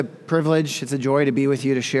a privilege, it's a joy to be with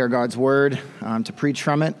you to share God's word, to preach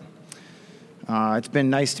from it. It's been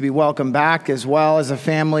nice to be welcomed back as well as a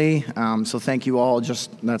family, so thank you all.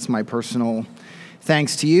 That's my personal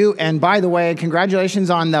thanks to you. And by the way, congratulations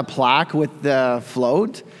on the plaque with the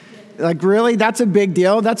float. Like, really, that's a big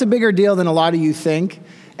deal. That's a bigger deal than a lot of you think.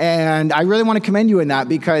 And I really want to commend you in that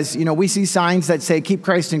because, we see signs that say, keep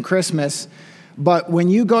Christ in Christmas. But when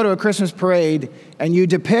you go to a Christmas parade and you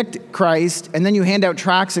depict Christ and then you hand out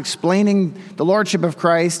tracts explaining the lordship of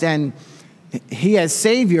Christ and he as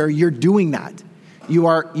Savior, you're doing that. You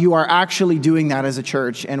are actually doing that as a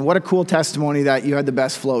church. And what a cool testimony that you had the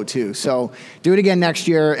best float too. So do it again next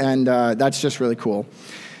year, and that's just really cool.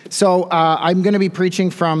 So I'm going to be preaching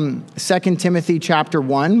from 2 Timothy chapter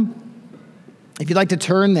 1. If you'd like to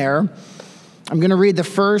turn there, I'm going to read the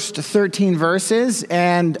first 13 verses,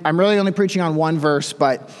 and I'm really only preaching on one verse,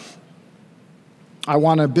 but I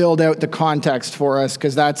want to build out the context for us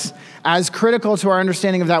because that's as critical to our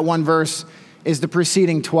understanding of that one verse is the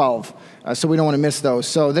preceding 12, so we don't want to miss those.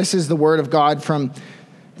 So this is the word of God from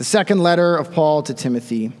the second letter of Paul to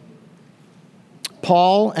Timothy.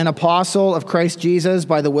 Paul, an apostle of Christ Jesus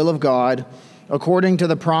by the will of God, according to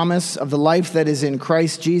the promise of the life that is in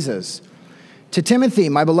Christ Jesus. To Timothy,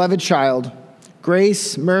 my beloved child,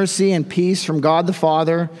 grace, mercy, and peace from God the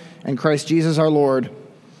Father and Christ Jesus our Lord.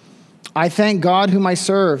 I thank God whom I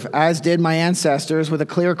serve, as did my ancestors, with a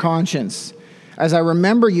clear conscience, as I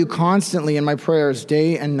remember you constantly in my prayers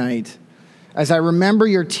day and night. As I remember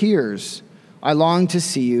your tears, I long to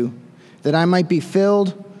see you, that I might be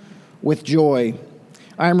filled with joy.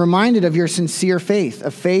 I am reminded of your sincere faith,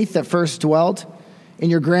 a faith that first dwelt in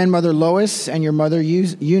your grandmother Lois and your mother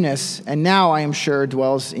Eunice, and now I am sure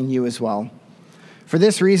dwells in you as well. For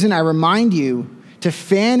this reason, I remind you to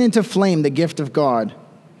fan into flame the gift of God,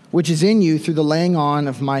 which is in you through the laying on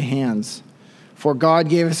of my hands. For God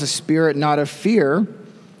gave us a spirit not of fear,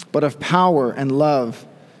 but of power and love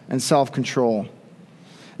and self-control.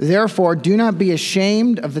 Therefore, do not be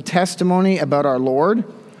ashamed of the testimony about our Lord,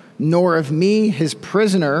 nor of me, his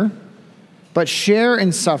prisoner, but share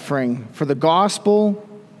in suffering for the gospel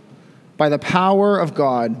by the power of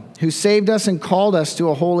God, who saved us and called us to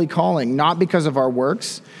a holy calling, not because of our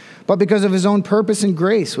works, but because of his own purpose and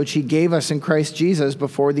grace, which he gave us in Christ Jesus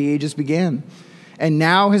before the ages began, and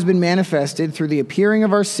now has been manifested through the appearing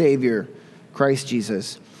of our Savior, Christ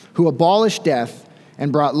Jesus, who abolished death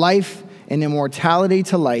and brought life and immortality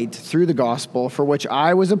to light through the gospel, for which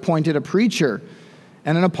I was appointed a preacher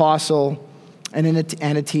and an apostle and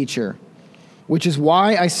a teacher, which is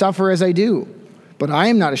why I suffer as I do. But I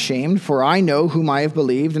am not ashamed, for I know whom I have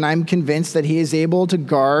believed, and I am convinced that he is able to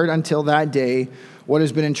guard until that day what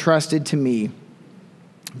has been entrusted to me.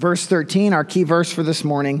 Verse 13, our key verse for this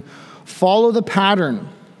morning, follow the pattern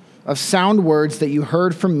of sound words that you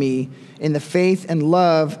heard from me in the faith and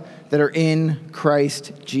love that are in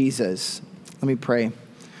Christ Jesus. Let me pray.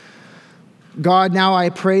 God, now I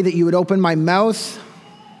pray that you would open my mouth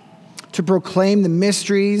to proclaim the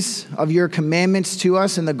mysteries of your commandments to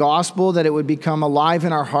us in the gospel, that it would become alive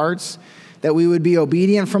in our hearts, that we would be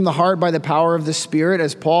obedient from the heart by the power of the Spirit,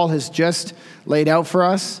 as Paul has just laid out for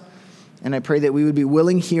us. And I pray that we would be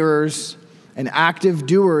willing hearers and active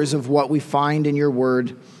doers of what we find in your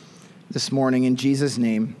word this morning. In Jesus'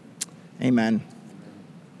 name, amen.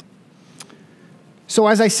 So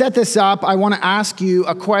as I set this up, I want to ask you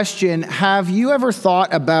a question. Have you ever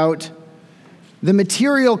thought about the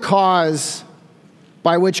material cause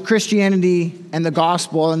by which Christianity and the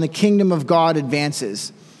gospel and the kingdom of God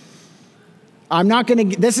advances?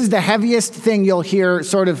 This is the heaviest thing you'll hear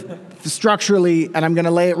sort of structurally, and I'm going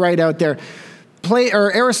to lay it right out there.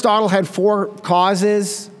 Aristotle had 4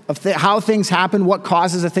 causes of how things happen, what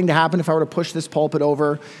causes a thing to happen. If I were to push this pulpit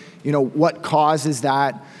over, what causes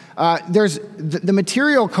that? There's the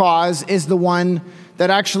material cause is the one that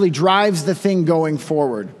actually drives the thing going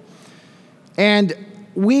forward. And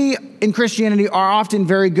we in Christianity are often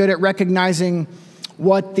very good at recognizing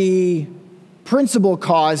what the principal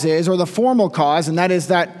cause is, or the formal cause, and that is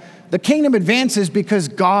that the kingdom advances because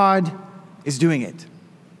God is doing it.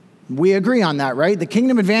 We agree on that, right? The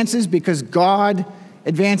kingdom advances because God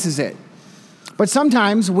advances it. But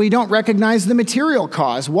sometimes we don't recognize the material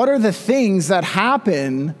cause. What are the things that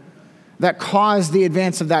happen that cause the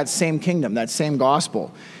advance of that same kingdom, that same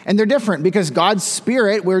gospel? And they're different because God's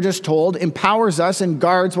Spirit, we're just told, empowers us and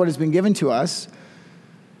guards what has been given to us.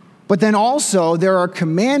 But then also there are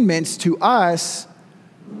commandments to us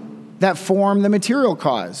that form the material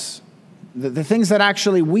cause. The things that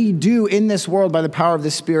actually we do in this world by the power of the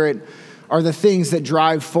Spirit are the things that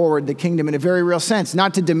drive forward the kingdom in a very real sense,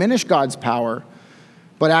 not to diminish God's power,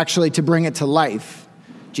 but actually to bring it to life,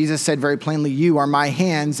 Jesus said very plainly, "You are my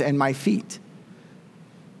hands and my feet."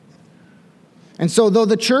 And so though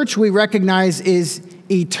the church we recognize is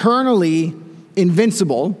eternally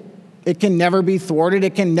invincible, it can never be thwarted,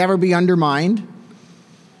 it can never be undermined.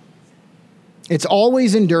 It's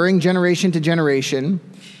always enduring generation to generation.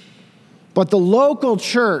 But the local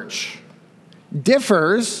church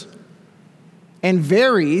differs and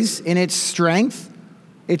varies in its strength,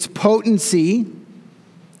 its potency,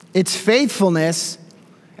 its faithfulness,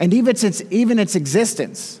 and even its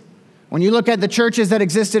existence. When you look at the churches that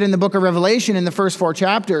existed in the book of Revelation in the first 4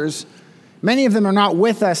 chapters, many of them are not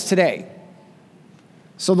with us today.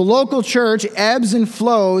 So the local church ebbs and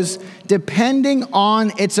flows depending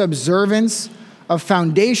on its observance of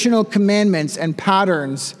foundational commandments and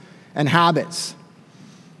patterns and habits.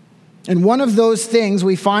 And one of those things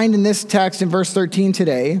we find in this text in verse 13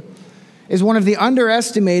 today is one of the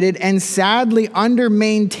underestimated and sadly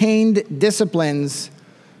under-maintained disciplines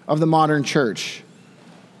of the modern church.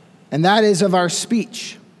 And that is of our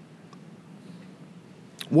speech.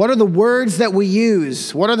 What are the words that we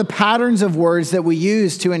use? What are the patterns of words that we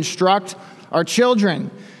use to instruct our children,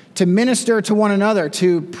 to minister to one another,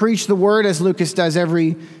 to preach the word as Lucas does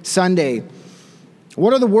every Sunday?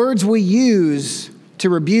 What are the words we use to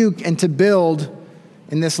rebuke and to build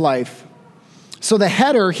in this life? So the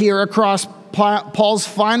header here across Paul's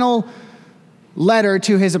final letter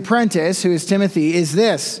to his apprentice, who is Timothy, is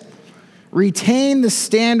this: retain the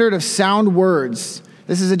standard of sound words.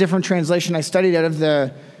 This is a different translation. I studied out of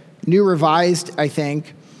the New Revised, I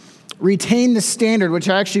think. Retain the standard, which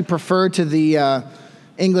I actually prefer to the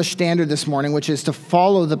English Standard this morning, which is to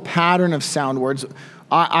follow the pattern of sound words.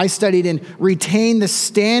 I studied in retain the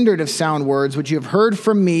standard of sound words, which you have heard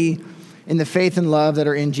from me in the faith and love that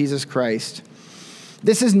are in Jesus Christ.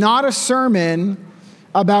 This is not a sermon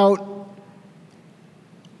about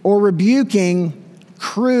or rebuking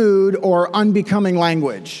crude or unbecoming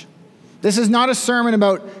language. This is not a sermon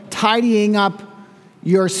about tidying up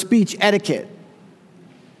your speech etiquette.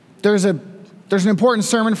 There's an important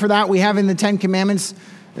sermon for that we have in the 10 Commandments,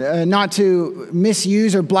 not to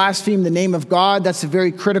misuse or blaspheme the name of God. That's a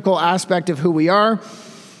very critical aspect of who we are.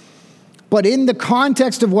 But in the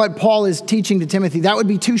context of what Paul is teaching to Timothy, that would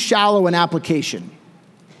be too shallow an application.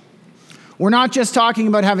 We're not just talking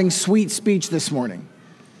about having sweet speech this morning.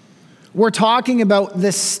 We're talking about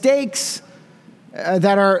the stakes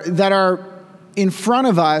that are in front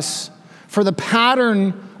of us for the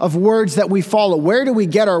pattern of words that we follow. Where do we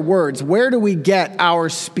get our words? Where do we get our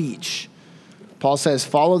speech? Paul says,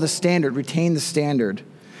 follow the standard, retain the standard.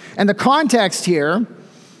 And the context here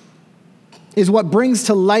is what brings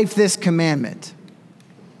to life this commandment.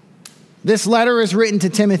 This letter is written to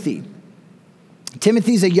Timothy.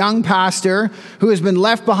 Timothy's a young pastor who has been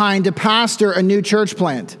left behind to pastor a new church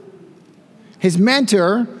plant. His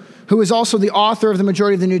mentor, who is also the author of the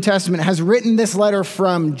majority of the New Testament, has written this letter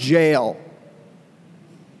from jail.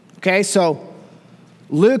 Okay, so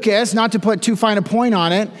Lucas, not to put too fine a point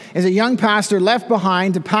on it, is a young pastor left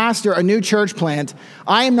behind to pastor a new church plant.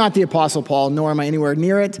 I am not the Apostle Paul, nor am I anywhere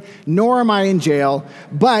near it, nor am I in jail.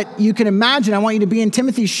 But you can imagine, I want you to be in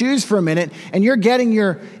Timothy's shoes for a minute, and you're getting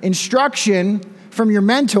your instruction from your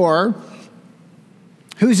mentor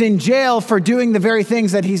who's in jail for doing the very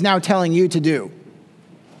things that he's now telling you to do.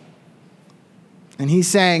 And he's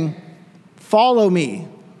saying, follow me.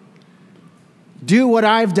 Do what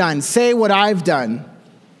I've done. Say what I've done.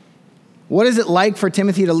 What is it like for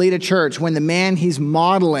Timothy to lead a church when the man he's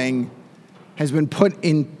modeling has been put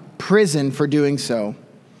in prison for doing so?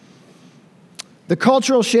 The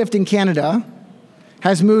cultural shift in Canada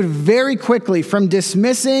has moved very quickly from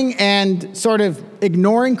dismissing and sort of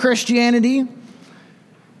ignoring Christianity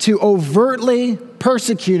to overtly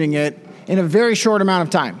persecuting it in a very short amount of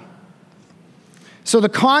time. So the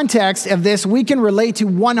context of this, we can relate to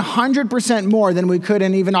 100% more than we could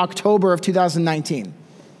in even October of 2019.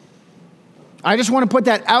 I just want to put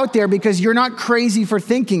that out there because you're not crazy for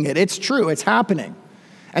thinking it. It's true. It's happening.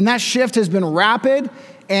 And that shift has been rapid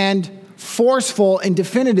and forceful and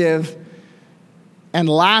definitive and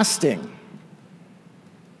lasting.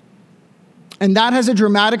 And that has a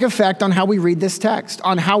dramatic effect on how we read this text,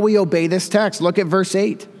 on how we obey this text. Look at verse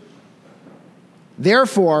 8.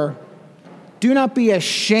 Therefore, do not be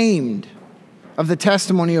ashamed of the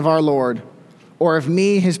testimony of our Lord or of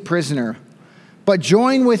me, his prisoner, but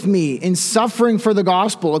join with me in suffering for the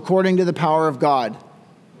gospel according to the power of God.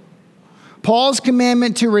 Paul's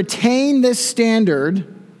commandment to retain this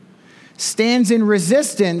standard stands in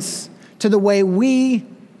resistance to the way we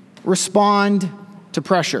respond to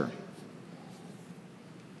pressure.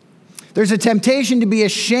 There's a temptation to be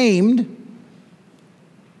ashamed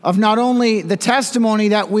of not only the testimony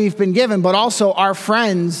that we've been given, but also our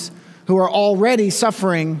friends who are already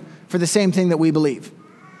suffering for the same thing that we believe.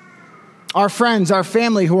 Our friends, our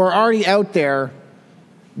family who are already out there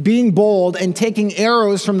being bold and taking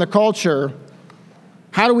arrows from the culture.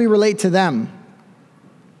 How do we relate to them?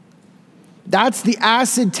 That's the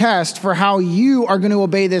acid test for how you are going to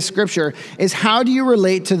obey this scripture, is how do you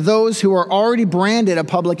relate to those who are already branded a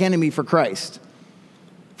public enemy for Christ,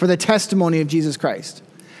 for the testimony of Jesus Christ?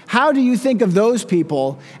 How do you think of those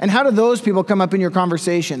people, and how do those people come up in your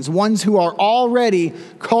conversations? Ones who are already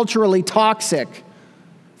culturally toxic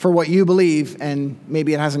for what you believe, and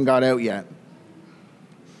maybe it hasn't got out yet.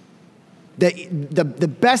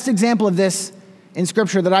 The best example of this in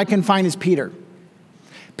scripture that I can find is Peter.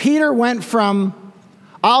 Peter went from,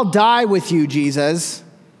 I'll die with you, Jesus,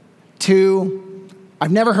 to,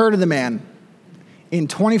 I've never heard of the man, in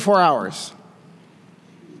 24 hours.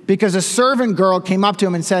 Because a servant girl came up to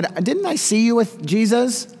him and said, didn't I see you with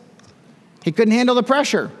Jesus? He couldn't handle the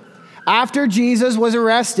pressure. After Jesus was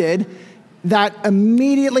arrested, that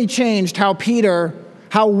immediately changed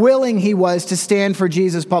how willing he was to stand for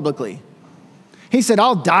Jesus publicly. He said,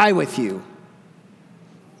 I'll die with you.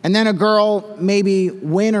 And then a girl, maybe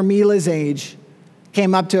Win or Mila's age,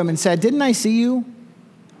 came up to him and said, didn't I see you?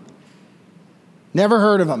 Never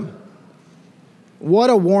heard of him. What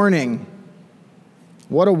a warning.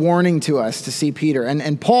 What a warning to us to see Peter.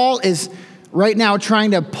 And Paul is right now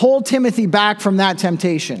trying to pull Timothy back from that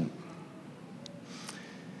temptation,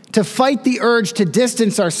 to fight the urge to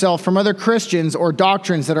distance ourselves from other Christians or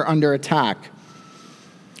doctrines that are under attack.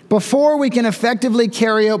 Before we can effectively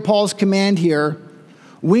carry out Paul's command here,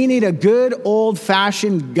 we need a good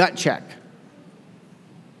old-fashioned gut check.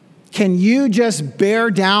 Can you just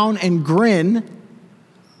bear down and grin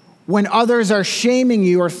when others are shaming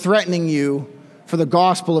you or threatening you for the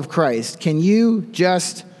gospel of Christ? Can you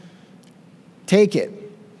just take it?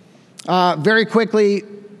 Very quickly,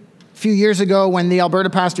 a few years ago when the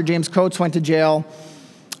Alberta pastor James Coates went to jail,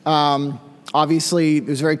 obviously it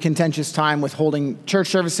was a very contentious time with holding church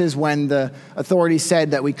services when the authorities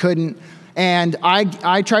said that we couldn't. And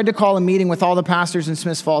I tried to call a meeting with all the pastors in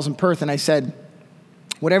Smiths Falls and Perth, and I said,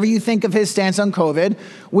 whatever you think of his stance on COVID,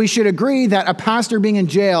 we should agree that a pastor being in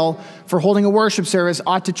jail for holding a worship service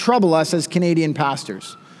ought to trouble us as Canadian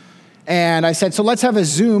pastors. And I said, so let's have a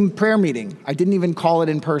Zoom prayer meeting. I didn't even call it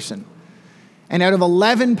in person. And out of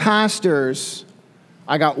 11 pastors,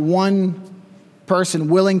 I got one person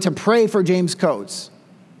willing to pray for James Coates.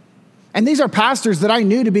 And these are pastors that I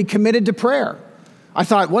knew to be committed to prayer. I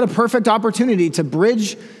thought, what a perfect opportunity to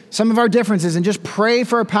bridge some of our differences and just pray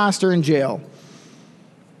for a pastor in jail.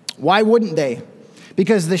 Why wouldn't they?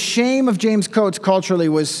 Because the shame of James Coates culturally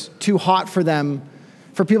was too hot for them,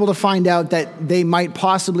 for people to find out that they might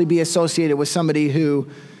possibly be associated with somebody who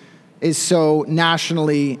is so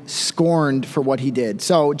nationally scorned for what he did.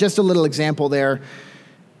 So just a little example there.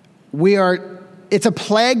 It's a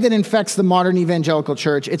plague that infects the modern evangelical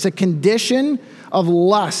church. It's a condition of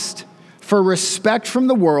lust for respect from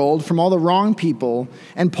the world, from all the wrong people.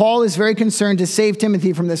 And Paul is very concerned to save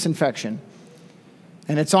Timothy from this infection.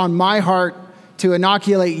 And it's on my heart to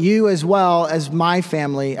inoculate you as well as my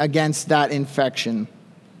family against that infection.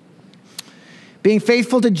 Being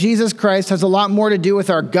faithful to Jesus Christ has a lot more to do with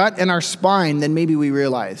our gut and our spine than maybe we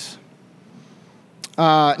realize.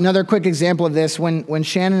 Another quick example of this, when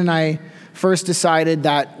Shannon and I first decided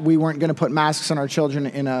that we weren't going to put masks on our children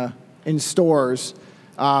in stores,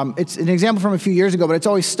 it's an example from a few years ago, but it's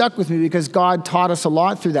always stuck with me because God taught us a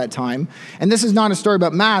lot through that time. And this is not a story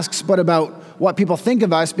about masks, but about what people think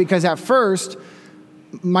of us, because at first,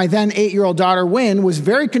 my then 8-year-old daughter, Wynn, was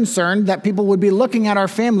very concerned that people would be looking at our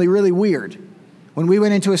family really weird. When we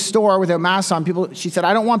went into a store without masks on, she said,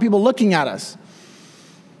 I don't want people looking at us.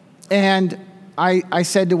 And I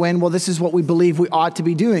said to Wynn, well, this is what we believe we ought to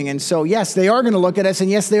be doing. And so, yes, they are going to look at us,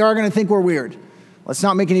 and yes, they are going to think we're weird. Let's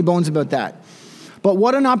not make any bones about that. But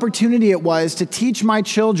what an opportunity it was to teach my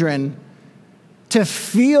children to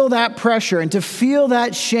feel that pressure and to feel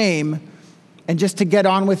that shame and just to get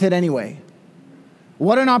on with it anyway.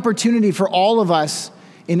 What an opportunity for all of us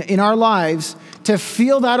in our lives to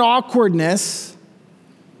feel that awkwardness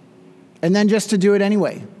and then just to do it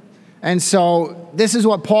anyway. And so this is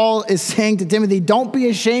what Paul is saying to Timothy. Don't be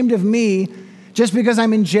ashamed of me just because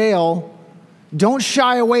I'm in jail. Don't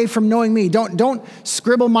shy away from knowing me. Don't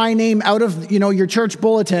scribble my name out of, your church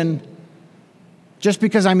bulletin just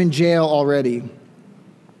because I'm in jail already.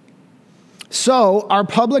 So our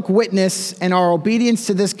public witness and our obedience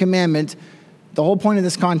to this commandment, the whole point of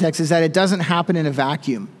this context is that it doesn't happen in a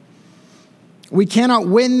vacuum. We cannot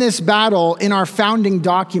win this battle in our founding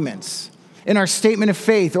documents. in our statement of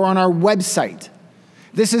faith or on our website.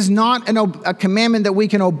 This is not a commandment that we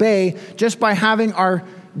can obey just by having our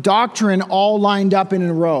doctrine all lined up in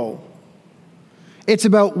a row. It's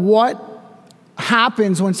about what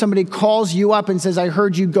happens when somebody calls you up and says, I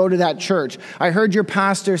heard you go to that church. I heard your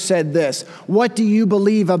pastor said this. What do you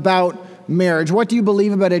believe about marriage? What do you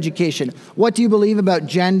believe about education? What do you believe about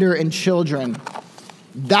gender and children?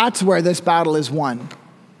 That's where this battle is won.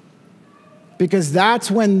 Because that's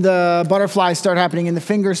when the butterflies start happening and the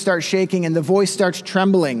fingers start shaking and the voice starts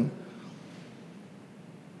trembling.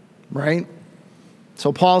 Right?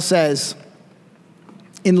 So Paul says,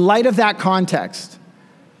 in light of that context,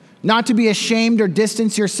 not to be ashamed or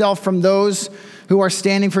distance yourself from those who are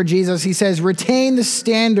standing for Jesus, he says, retain the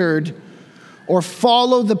standard or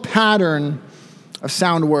follow the pattern of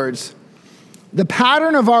sound words. The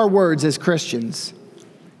pattern of our words as Christians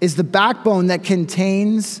is the backbone that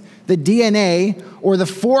contains the DNA or the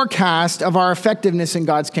forecast of our effectiveness in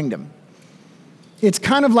God's kingdom. It's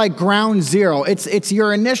kind of like ground zero. It's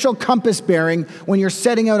your initial compass bearing when you're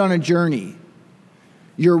setting out on a journey.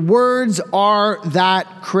 Your words are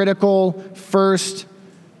that critical first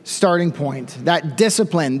starting point, that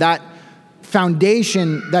discipline, that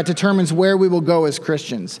foundation that determines where we will go as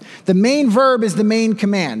Christians. The main verb is the main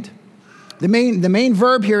command. The main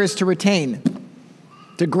verb here is to retain,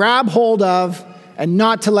 to grab hold of and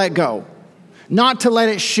not to let go, not to let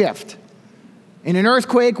it shift. In an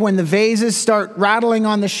earthquake, when the vases start rattling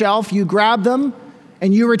on the shelf, you grab them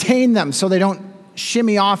and you retain them so they don't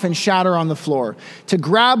shimmy off and shatter on the floor. To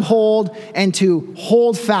grab hold and to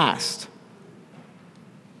hold fast.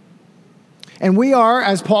 And we are,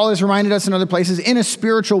 as Paul has reminded us in other places, in a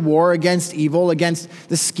spiritual war against evil, against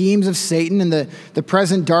the schemes of Satan and the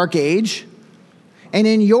present dark age. And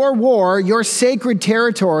in your war, your sacred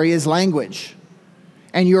territory is language.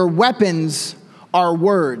 And your weapons are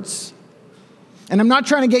words. And I'm not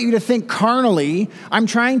trying to get you to think carnally. I'm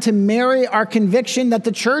trying to marry our conviction that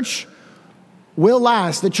the church will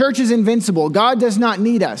last. The church is invincible. God does not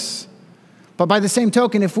need us. But by the same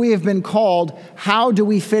token, if we have been called, how do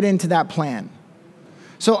we fit into that plan?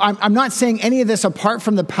 So I'm not saying any of this apart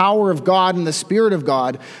from the power of God and the Spirit of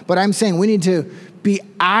God, but I'm saying we need to be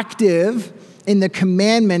active in the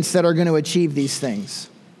commandments that are going to achieve these things.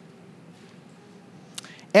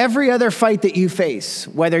 Every other fight that you face,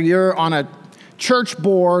 whether you're on a church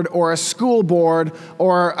board or a school board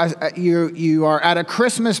or you are at a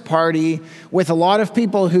Christmas party with a lot of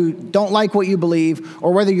people who don't like what you believe,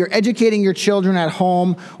 or whether you're educating your children at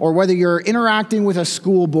home or whether you're interacting with a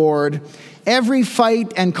school board, every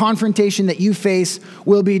fight and confrontation that you face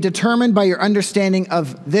will be determined by your understanding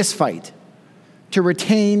of this fight, to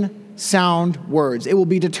retain sound words. It will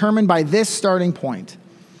be determined by this starting point.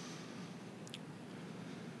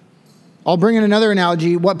 I'll bring in another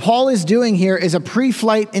analogy. What Paul is doing here is a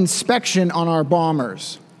pre-flight inspection on our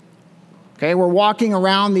bombers. Okay, we're walking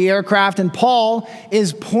around the aircraft and Paul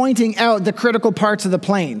is pointing out the critical parts of the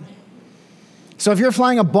plane. So if you're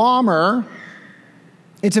flying a bomber,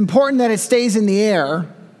 it's important that it stays in the air.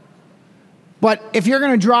 But if you're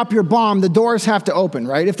going to drop your bomb, the doors have to open,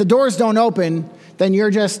 right? If the doors don't open, then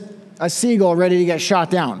you're just a seagull ready to get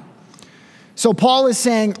shot down. So Paul is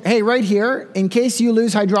saying, hey, right here, in case you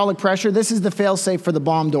lose hydraulic pressure, this is the fail-safe for the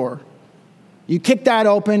bomb door. You kick that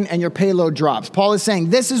open and your payload drops. Paul is saying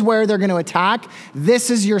this is where they're going to attack.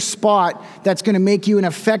 This is your spot that's going to make you an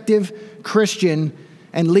effective Christian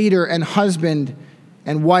and leader and husband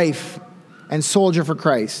and wife and soldier for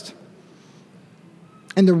Christ.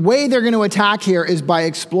 And the way they're going to attack here is by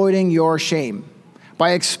exploiting your shame,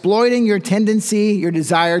 by exploiting your tendency, your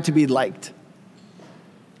desire to be liked.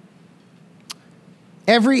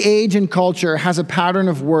 Every age and culture has a pattern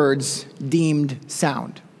of words deemed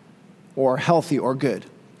sound or healthy or good.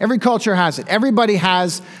 Every culture has it. Everybody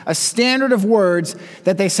has a standard of words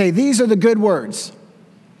that they say, these are the good words.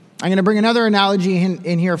 I'm going to bring another analogy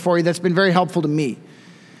in here for you that's been very helpful to me.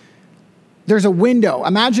 There's a window.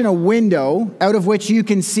 Imagine a window out of which you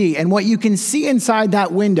can see. And what you can see inside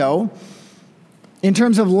that window, in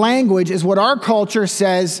terms of language, is what our culture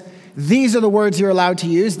says, these are the words you're allowed to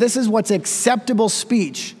use. This is what's acceptable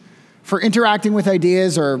speech for interacting with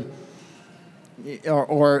ideas or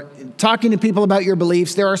talking to people about your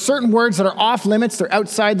beliefs. There are certain words that are off limits. They're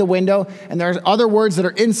outside the window. And there are other words that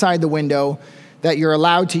are inside the window that you're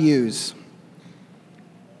allowed to use.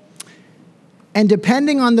 And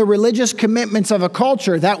depending on the religious commitments of a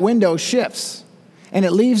culture, that window shifts. And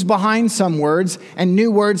it leaves behind some words and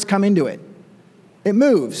new words come into it. It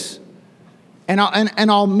moves. And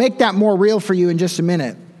I'll make that more real for you in just a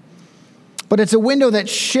minute. but it's a window that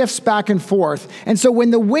shifts back and forth. And so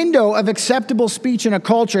when the window of acceptable speech in a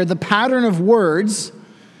culture, the pattern of words,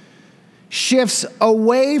 shifts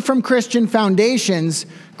away from Christian foundations,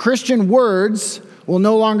 Christian words will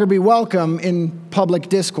no longer be welcome in public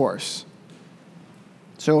discourse.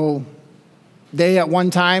 So they, at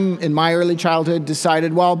one time in my early childhood,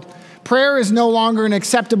 decided, well, prayer is no longer an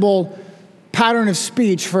acceptable pattern of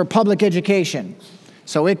speech for public education.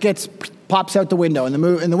 So it pops out the window, and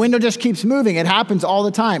the window just keeps moving. It happens all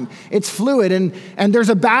the time. It's fluid, and there's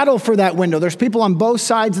a battle for that window. There's people on both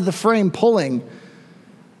sides of the frame pulling.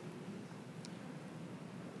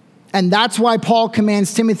 And that's why Paul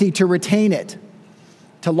commands Timothy to retain it,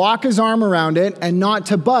 to lock his arm around it and not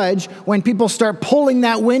to budge when people start pulling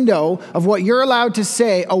that window of what you're allowed to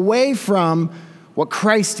say away from what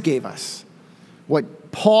Christ gave us,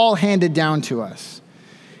 what Paul handed down to us.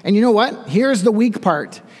 And you know what? Here's the weak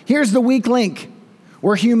part. Here's the weak link.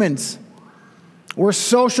 We're humans. We're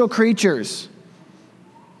social creatures.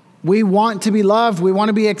 We want to be loved. We want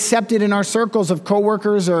to be accepted in our circles of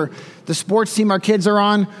coworkers or the sports team our kids are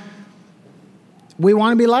on. We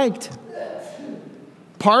want to be liked.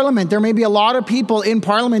 Parliament, there may be a lot of people in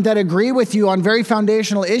Parliament that agree with you on very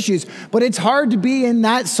foundational issues, but it's hard to be in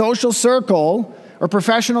that social circle or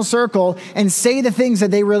professional circle and say the things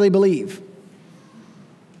that they really believe.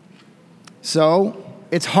 So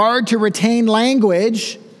it's hard to retain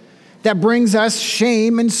language that brings us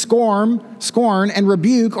shame and scorn and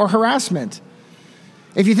rebuke or harassment.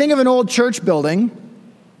 If you think of an old church building,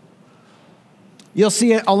 you'll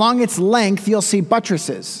see it along its length, you'll see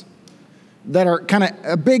buttresses that are kind of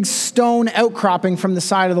a big stone outcropping from the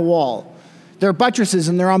side of the wall. They're buttresses,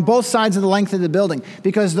 and they're on both sides of the length of the building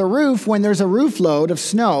because the roof, when there's a roof load of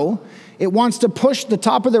snow, it wants to push the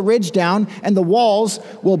top of the ridge down and the walls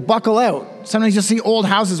will buckle out. Sometimes you'll see old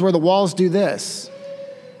houses where the walls do this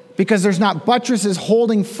because there's not buttresses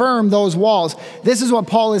holding firm those walls. This is what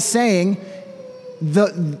Paul is saying.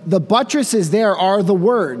 The buttresses there are the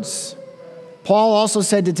words. Paul also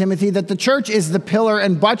said to Timothy that the church is the pillar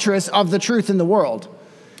and buttress of the truth in the world.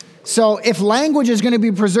 So if language is going to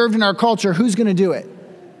be preserved in our culture, who's going to do it?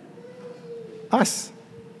 Us.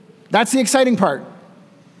 That's the exciting part.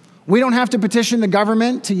 We don't have to petition the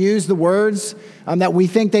government to use the words that we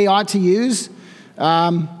think they ought to use.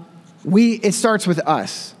 It starts with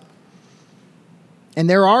us. And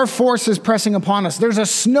there are forces pressing upon us. There's a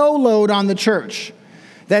snow load on the church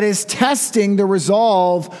that is testing the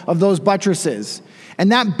resolve of those buttresses.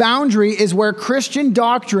 And that boundary is where Christian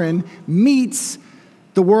doctrine meets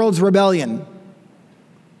the world's rebellion.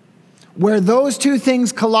 Where those two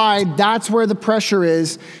things collide, that's where the pressure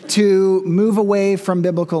is to move away from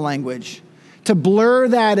biblical language, to blur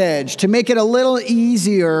that edge, to make it a little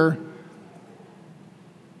easier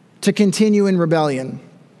to continue in rebellion.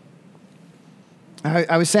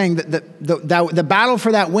 I was saying that the battle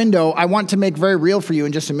for that window, I want to make very real for you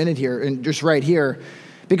in just a minute here, and just right here,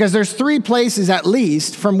 because there's three places at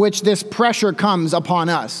least from which this pressure comes upon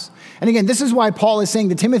us. And again, this is why Paul is saying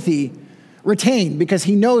to Timothy, retain, because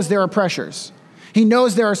he knows there are pressures. He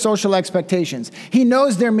knows there are social expectations. He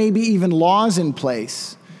knows there may be even laws in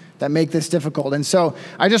place that make this difficult. And so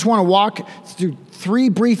I just want to walk through three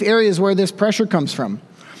brief areas where this pressure comes from.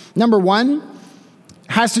 Number one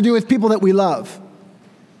has to do with people that we love.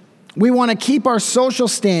 We want to keep our social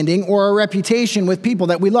standing or our reputation with people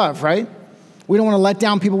that we love, right? We don't want to let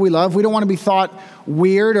down people we love. We don't want to be thought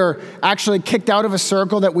weird or actually kicked out of a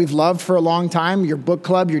circle that we've loved for a long time. Your book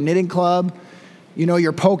club, your knitting club,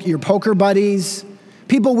 your poker buddies,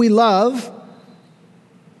 people we love.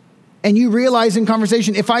 And you realize in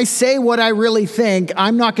conversation, if I say what I really think,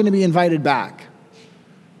 I'm not going to be invited back.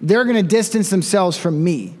 They're going to distance themselves from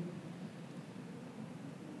me.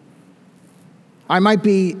 I might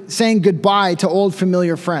be saying goodbye to old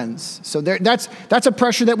familiar friends. So that's a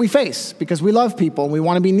pressure that we face because we love people and we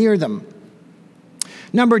want to be near them.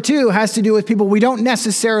 Number two has to do with people we don't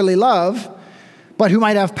necessarily love, but who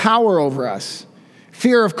might have power over us.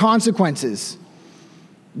 Fear of consequences.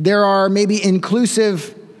 There are maybe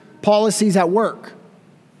inclusive policies at work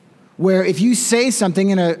where if you say something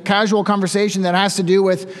in a casual conversation that has to do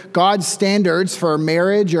with God's standards for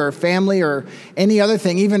marriage or family or any other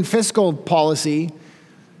thing, even fiscal policy,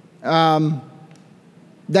 that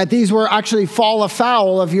these were actually fall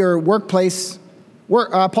afoul of your workplace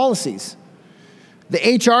policies. The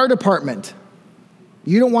HR department,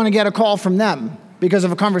 you don't want to get a call from them because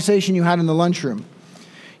of a conversation you had in the lunchroom.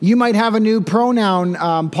 You might have a new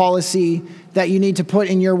pronoun policy that you need to put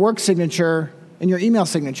in your work signature, in your email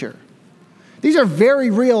signature. These are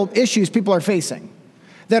very real issues people are facing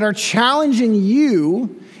that are challenging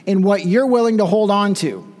you in what you're willing to hold on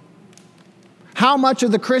to. How much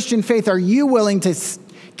of the Christian faith are you willing to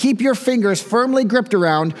keep your fingers firmly gripped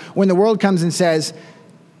around when the world comes and says,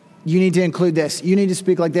 you need to include this, you need to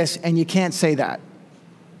speak like this, and you can't say that?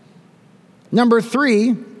 Number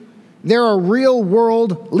 3, there are real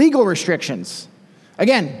world legal restrictions.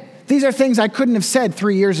 Again, these are things I couldn't have said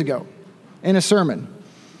 3 years ago in a sermon.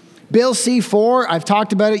 Bill C-4, I've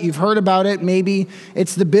talked about it, you've heard about it, maybe.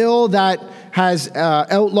 It's the bill that has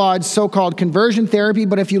outlawed so-called conversion therapy,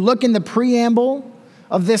 but if you look in the preamble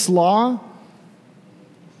of this law,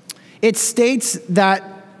 it states that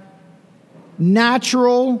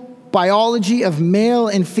natural biology of male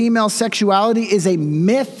and female sexuality is a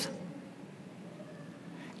myth,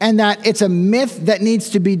 and that it's a myth that needs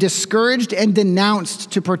to be discouraged and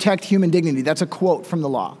denounced to protect human dignity. That's a quote from the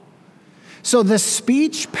law. So the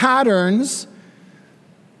speech patterns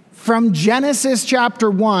from Genesis chapter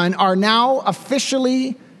 1 are now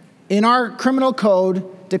officially in our criminal code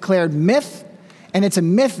declared myth, and it's a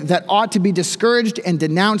myth that ought to be discouraged and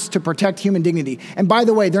denounced to protect human dignity. And by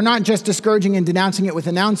the way, they're not just discouraging and denouncing it with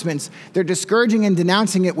announcements, they're discouraging and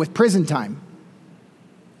denouncing it with prison time.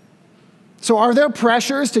 So are there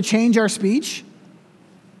pressures to change our speech?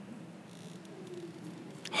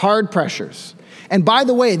 Hard pressures. And by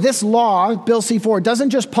the way, this law, Bill C-4, doesn't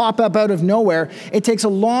just pop up out of nowhere. It takes a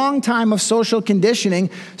long time of social conditioning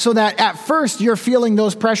so that at first you're feeling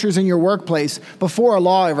those pressures in your workplace before a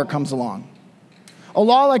law ever comes along. A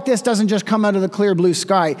law like this doesn't just come out of the clear blue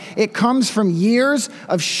sky. It comes from years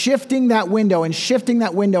of shifting that window and shifting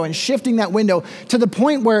that window and shifting that window to the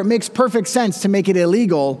point where it makes perfect sense to make it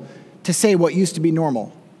illegal to say what used to be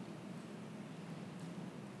normal.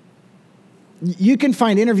 You can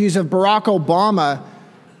find interviews of Barack Obama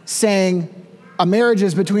saying a marriage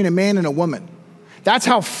is between a man and a woman. That's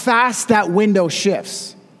how fast that window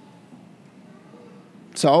shifts.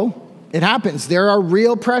 So it happens. There are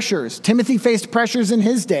real pressures. Timothy faced pressures in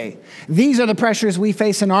his day. These are the pressures we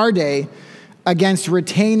face in our day against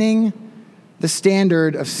retaining the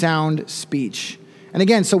standard of sound speech. And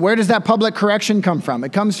again, so where does that public correction come from?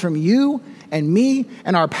 It comes from you and me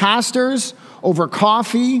and our pastors over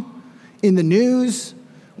coffee, in the news,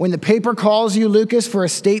 when the paper calls you, Lucas, for a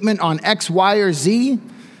statement on X, Y, or Z.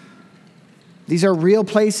 These are real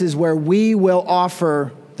places where we will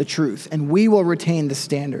offer the truth and we will retain the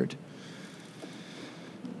standard.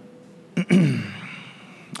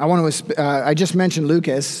 I just mentioned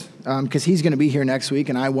Lucas because he's going to be here next week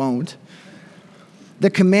and I won't.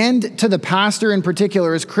 The command to the pastor in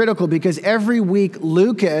particular is critical because every week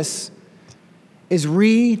Lucas is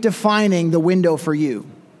redefining the window for you.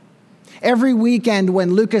 Every weekend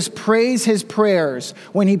when Lucas prays his prayers,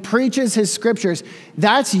 when he preaches his scriptures,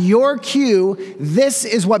 that's your cue. This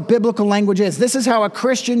is what biblical language is. This is how a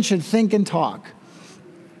Christian should think and talk.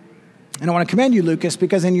 And I want to commend you, Lucas,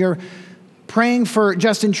 because in your praying for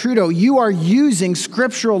Justin Trudeau, you are using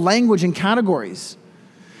scriptural language and categories.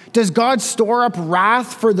 Does God store up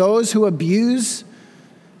wrath for those who abuse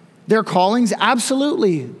their callings?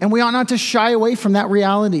 Absolutely. And we ought not to shy away from that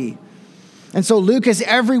reality. And so Lucas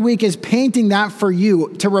every week is painting that for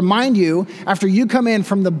you to remind you after you come in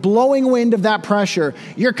from the blowing wind of that pressure,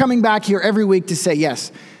 you're coming back here every week to say,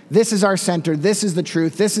 yes, this is our center. This is the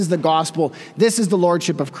truth. This is the gospel. This is the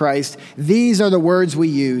lordship of Christ. These are the words we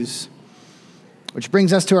use. Which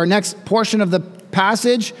brings us to our next portion of the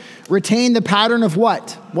passage. Retain the pattern of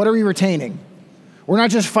what? What are we retaining? We're not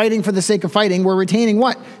just fighting for the sake of fighting. We're retaining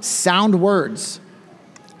what? Sound words.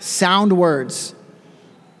 Sound words.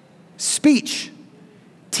 Speech,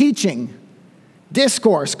 teaching,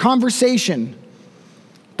 discourse, conversation.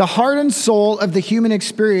 The heart and soul of the human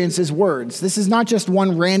experience is words. This is not just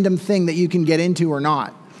one random thing that you can get into or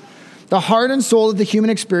not. The heart and soul of the human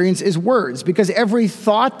experience is words because every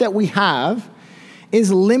thought that we have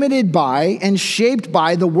is limited by and shaped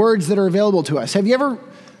by the words that are available to us. Have you ever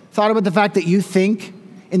thought about the fact that you think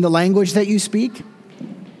in the language that you speak?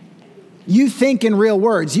 You think in real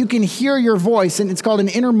words. You can hear your voice, and it's called an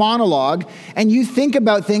inner monologue, and you think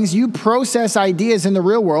about things, you process ideas in the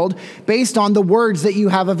real world based on the words that you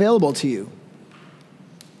have available to you.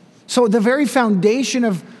 So the very foundation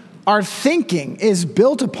of our thinking is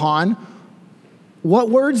built upon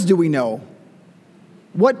what words do we know?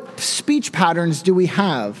 What speech patterns do we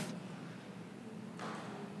have?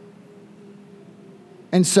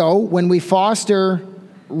 And so when we foster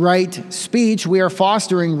right speech, we are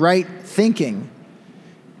fostering right thinking.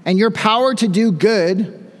 And your power to do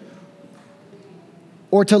good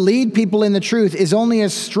or to lead people in the truth is only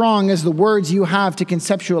as strong as the words you have to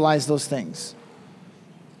conceptualize those things.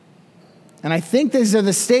 And I think these are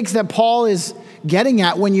the stakes that Paul is getting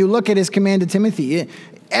at when you look at his command to Timothy.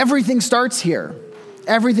 Everything starts here.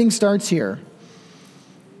 Everything starts here.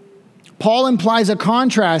 Paul implies a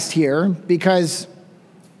contrast here because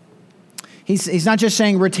he's not just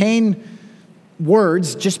saying retain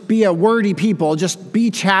words, just be a wordy people, just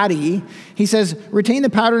be chatty. He says retain the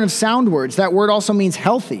pattern of sound words. That word also means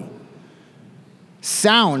healthy.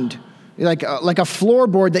 Sound, like a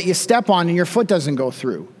floorboard that you step on and your foot doesn't go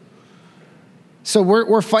through. So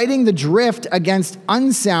we're fighting the drift against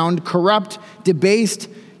unsound, corrupt, debased,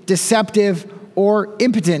 deceptive, or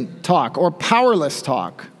impotent talk, or powerless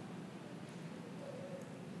talk.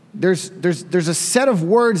 There's a set of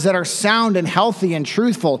words that are sound and healthy and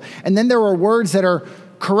truthful, and then there are words that are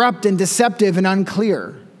corrupt and deceptive and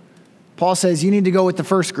unclear. Paul says you need to go with the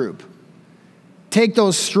first group. Take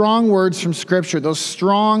those strong words from Scripture, those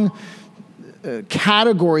strong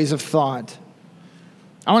categories of thought.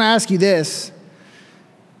 I want to ask you this.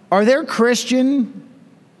 Are there Christian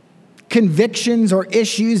convictions or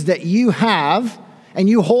issues that you have and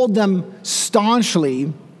you hold them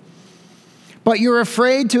staunchly, but you're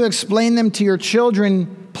afraid to explain them to your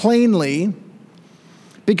children plainly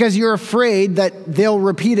because you're afraid that they'll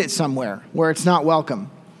repeat it somewhere where it's not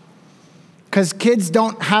welcome? Because kids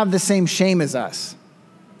don't have the same shame as us.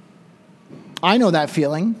 I know that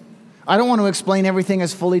feeling. I don't want to explain everything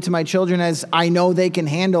as fully to my children as I know they can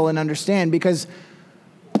handle and understand, because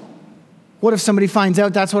what if somebody finds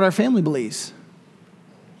out that's what our family believes?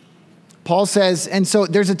 Paul says, and so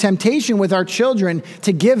there's a temptation with our children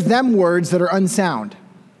to give them words that are unsound,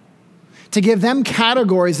 to give them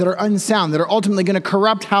categories that are unsound, that are ultimately going to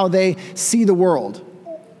corrupt how they see the world.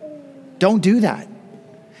 Don't do that.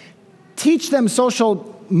 Teach them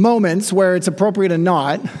social moments where it's appropriate and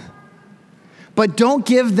not, but don't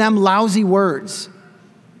give them lousy words.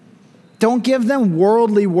 Don't give them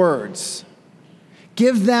worldly words.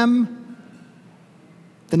 Give them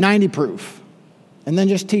the 90 proof, and then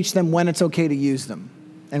just teach them when it's okay to use them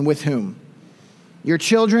and with whom. Your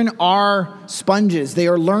children are sponges. They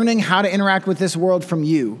are learning how to interact with this world from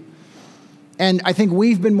you. And I think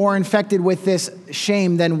we've been more infected with this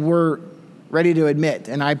shame than we're ready to admit,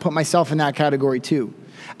 and I put myself in that category too.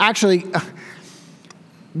 Actually,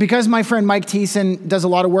 because my friend Mike Tysoe does a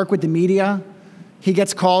lot of work with the media, he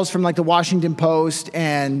gets calls from like the Washington Post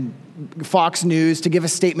and Fox News to give a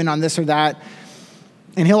statement on this or that.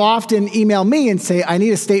 And he'll often email me and say, I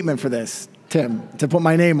need a statement for this, Tim, to put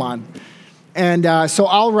my name on. And so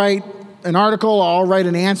I'll write an article, I'll write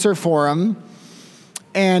an answer for him.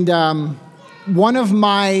 And one of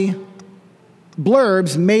my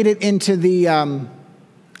blurbs made it into the,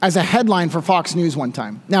 as a headline for Fox News one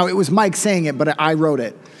time. Now, it was Mike saying it, but I wrote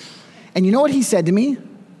it. And you know what he said to me?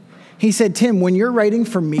 He said, Tim, when you're writing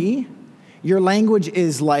for me, your language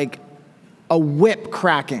is like a whip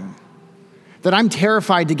cracking that I'm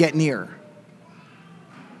terrified to get near.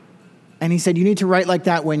 And he said, you need to write like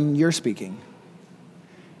that when you're speaking.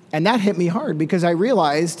 And that hit me hard because I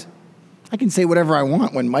realized I can say whatever I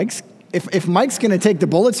want when if Mike's going to take the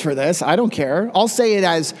bullets for this, I don't care. I'll say it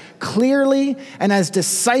as clearly and as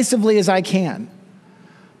decisively as I can.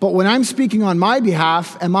 But when I'm speaking on my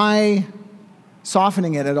behalf, am I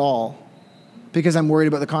softening it at all because I'm worried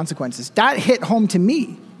about the consequences? That hit home to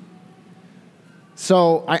me.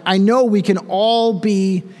 So I know we can all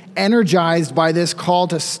be energized by this call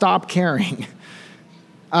to stop caring.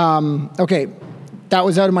 Okay, that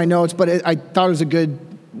was out of my notes, but I thought it was a good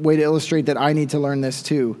way to illustrate that I need to learn this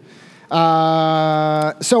too.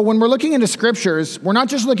 So when we're looking into scriptures, we're not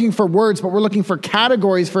just looking for words, but we're looking for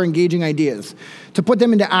categories for engaging ideas, to put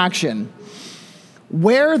them into action.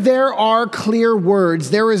 Where there are clear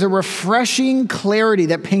words, there is a refreshing clarity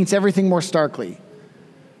that paints everything more starkly.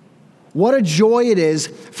 What a joy it is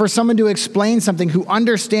for someone to explain something who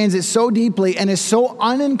understands it so deeply and is so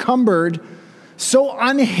unencumbered, so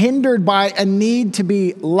unhindered by a need to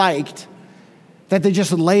be liked, that they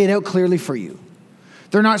just lay it out clearly for you.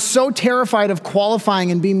 They're not so terrified of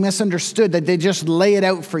qualifying and being misunderstood that they just lay it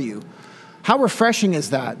out for you. How refreshing is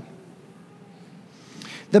that?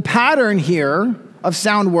 The pattern here of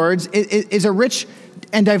sound words is a rich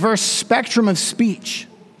and diverse spectrum of speech.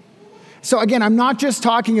 So again, I'm not just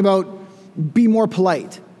talking about be more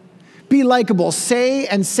polite. Be likable. Say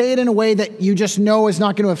it in a way that you just know is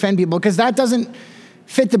not going to offend people, because that doesn't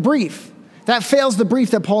fit the brief. That fails the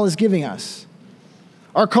brief that Paul is giving us.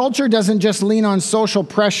 Our culture doesn't just lean on social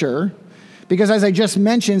pressure, because as I just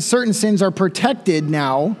mentioned, certain sins are protected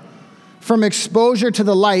now from exposure to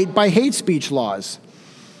the light by hate speech laws.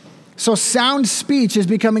 So sound speech is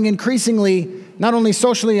becoming increasingly not only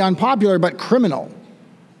socially unpopular, but criminal.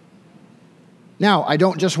 Now, I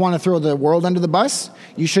don't just want to throw the world under the bus.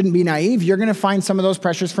 You shouldn't be naive. You're going to find some of those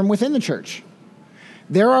pressures from within the church.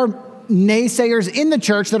 There are naysayers in the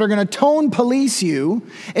church that are going to tone police you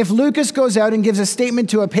if Lucas goes out and gives a statement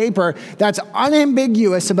to a paper that's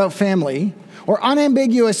unambiguous about family or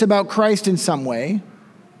unambiguous about Christ in some way.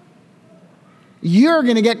 You're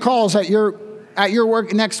going to get calls at your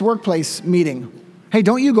next workplace meeting. Hey,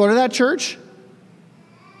 don't you go to that church?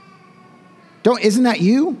 Isn't that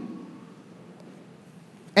you?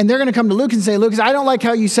 And they're going to come to Lucas and say, Lucas, I don't like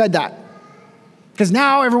how you said that, because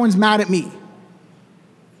now everyone's mad at me.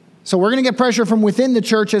 So we're going to get pressure from within the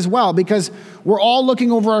church as well, because we're all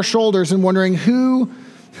looking over our shoulders and wondering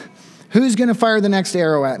who's going to fire the next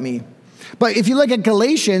arrow at me. But if you look at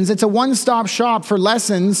Galatians, it's a one-stop shop for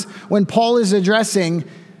lessons when Paul is addressing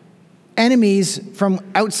enemies from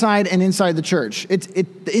outside and inside the church.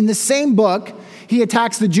 In the same book, he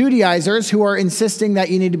attacks the Judaizers who are insisting that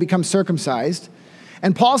you need to become circumcised.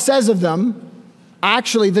 And Paul says of them,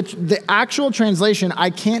 actually, the actual translation, I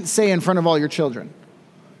can't say in front of all your children.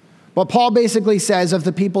 But Paul basically says of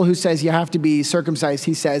the people who says you have to be circumcised,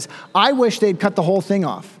 he says, I wish they'd cut the whole thing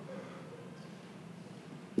off.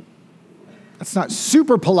 That's not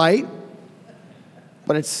super polite,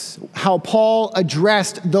 but it's how Paul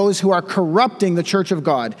addressed those who are corrupting the church of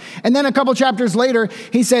God. And then a couple chapters later,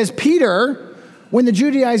 he says, Peter, when the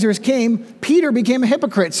Judaizers came, Peter became a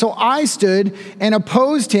hypocrite. So I stood and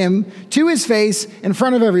opposed him to his face in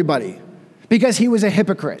front of everybody because he was a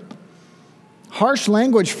hypocrite. Harsh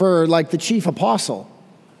language for like the chief apostle,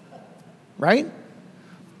 right?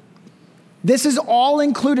 This is all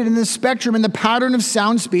included in the spectrum and the pattern of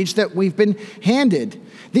sound speech that we've been handed.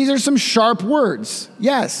 These are some sharp words,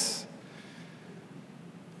 yes.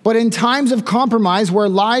 But in times of compromise where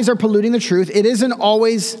lies are polluting the truth, it isn't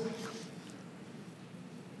always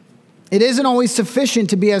sufficient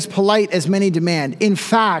to be as polite as many demand. In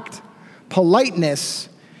fact, politeness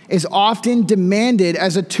is often demanded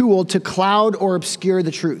as a tool to cloud or obscure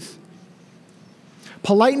the truth.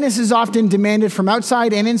 Politeness is often demanded from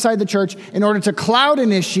outside and inside the church in order to cloud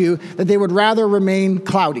an issue that they would rather remain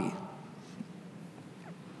cloudy.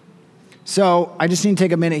 So I just need to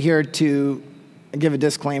take a minute here to give a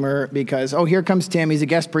disclaimer because, here comes Tim. He's a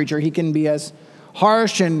guest preacher. He can be as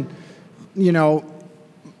harsh and,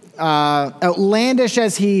 outlandish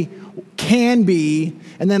as he can be,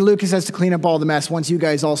 and then Lucas has to clean up all the mess once you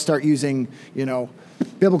guys all start using,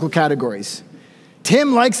 biblical categories.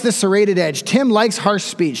 Tim likes the serrated edge. Tim likes harsh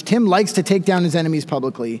speech. Tim likes to take down his enemies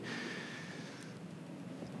publicly.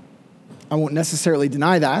 I won't necessarily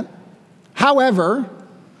deny that. However,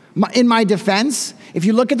 in my defense, if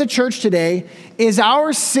you look at the church today, is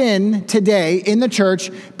our sin today in the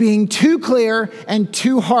church being too clear and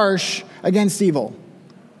too harsh against evil?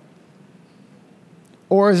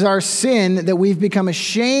 Or is our sin that we've become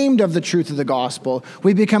ashamed of the truth of the gospel,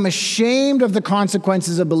 we've become ashamed of the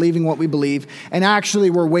consequences of believing what we believe, and actually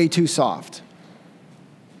we're way too soft?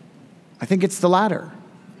 I think it's the latter.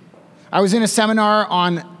 I was in a seminar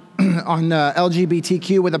on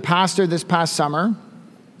LGBTQ with a pastor this past summer,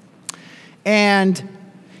 and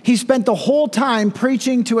he spent the whole time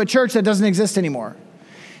preaching to a church that doesn't exist anymore.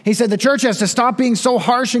 He said the church has to stop being so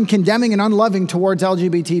harsh and condemning and unloving towards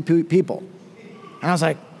LGBT people. And I was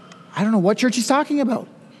like, I don't know what church he's talking about.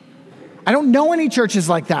 I don't know any churches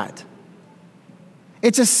like that.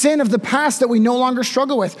 It's a sin of the past that we no longer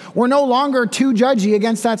struggle with. We're no longer too judgy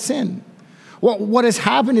against that sin. What has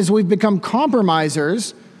happened is we've become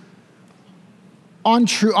compromisers on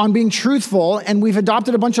being truthful, and we've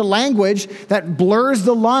adopted a bunch of language that blurs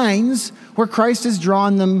the lines where Christ has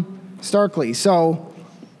drawn them starkly. So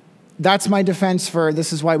that's my defense for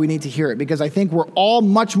this is why we need to hear it, because I think we're all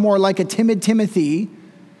much more like a timid Timothy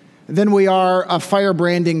than we are a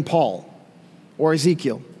firebranding Paul or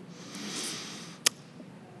Ezekiel.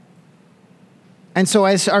 And so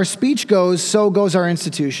as our speech goes, so goes our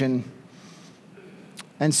institution.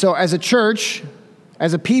 And so as a church,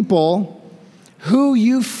 as a people, whom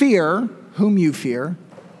you fear,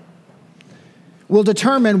 will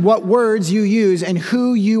determine what words you use and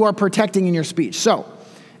who you are protecting in your speech. So,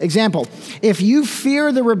 example, if you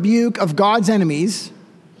fear the rebuke of God's enemies,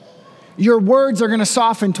 your words are going to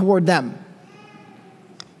soften toward them.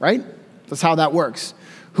 Right? That's how that works.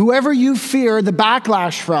 Whoever you fear the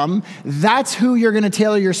backlash from, that's who you're going to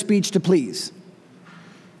tailor your speech to please.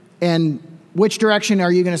 And which direction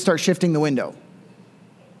are you going to start shifting the window?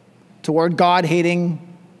 Toward God-hating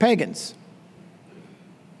pagans.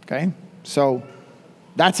 Okay? So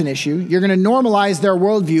that's an issue. You're going to normalize their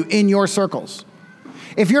worldview in your circles.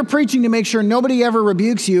 If you're preaching to make sure nobody ever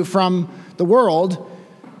rebukes you from the world,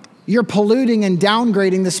 you're polluting and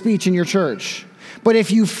downgrading the speech in your church. But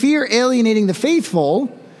if you fear alienating the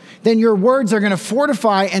faithful, then your words are going to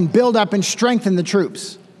fortify and build up and strengthen the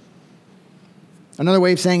troops. Another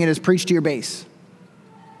way of saying it is preach to your base.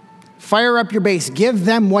 Fire up your base. Give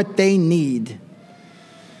them what they need.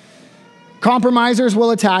 Compromisers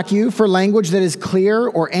will attack you for language that is clear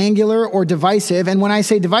or angular or divisive. And when I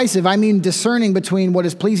say divisive, I mean discerning between what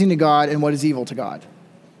is pleasing to God and what is evil to God.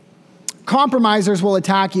 Compromisers will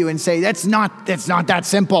attack you and say, that's not that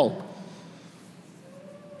simple.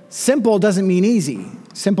 Simple doesn't mean easy.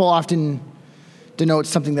 Simple often denotes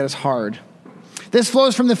something that is hard. This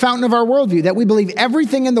flows from the fountain of our worldview, that we believe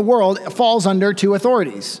everything in the world falls under two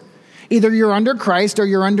authorities. Either you're under Christ or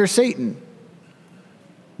you're under Satan.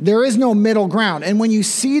 There is no middle ground. And when you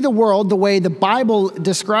see the world the way the Bible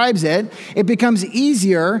describes it, it becomes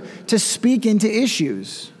easier to speak into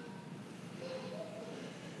issues.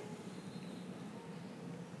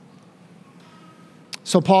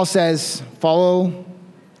 So Paul says,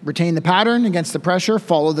 retain the pattern against the pressure,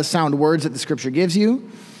 follow the sound words that the scripture gives you.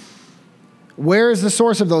 Where is the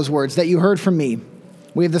source of those words that you heard from me?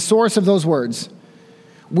 We have the source of those words.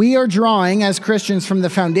 We are drawing as Christians from the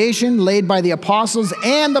foundation laid by the apostles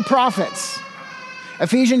and the prophets.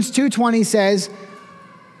 Ephesians 2:20 says,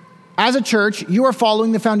 as a church, you are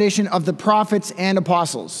following the foundation of the prophets and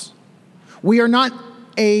apostles. We are not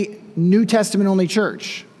a New Testament only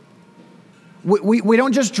church. We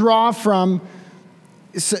don't just draw from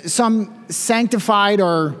some sanctified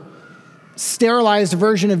or sterilized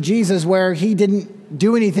version of Jesus where he didn't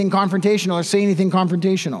do anything confrontational or say anything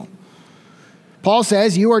confrontational. Paul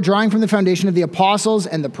says, you are drawing from the foundation of the apostles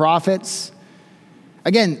and the prophets.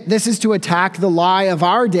 Again, this is to attack the lie of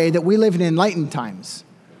our day that we live in enlightened times.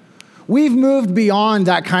 We've moved beyond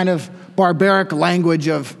that kind of barbaric language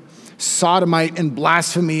of sodomite and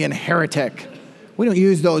blasphemy and heretic. We don't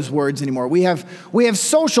use those words anymore. We have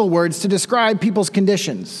social words to describe people's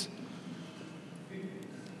conditions.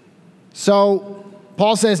 So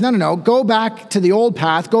Paul says, no, go back to the old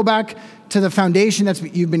path. Go back to the foundation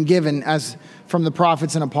that you've been given as from the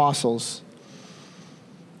prophets and apostles.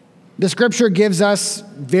 The scripture gives us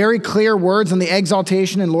very clear words on the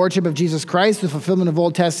exaltation and lordship of Jesus Christ, the fulfillment of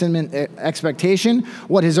Old Testament expectation,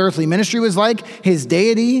 what his earthly ministry was like, his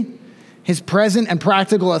deity, his present and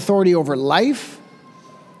practical authority over life.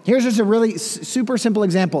 Here's just a really super simple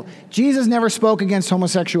example. Jesus never spoke against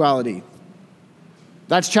homosexuality.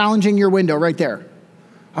 That's challenging your window right there.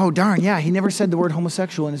 Oh, darn, yeah, he never said the word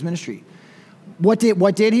homosexual in his ministry. What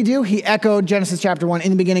did he do? He echoed Genesis chapter 1. In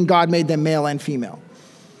the beginning, God made them male and female.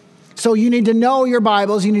 So you need to know your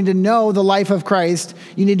Bibles. You need to know the life of Christ.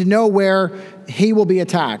 You need to know where he will be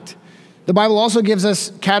attacked. The Bible also gives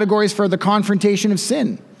us categories for the confrontation of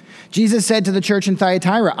sin. Jesus said to the church in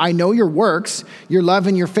Thyatira, I know your works, your love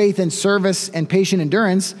and your faith and service and patient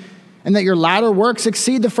endurance, and that your latter works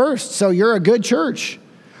exceed the first. So you're a good church.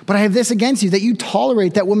 But I have this against you, that you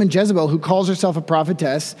tolerate that woman Jezebel who calls herself a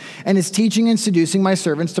prophetess and is teaching and seducing my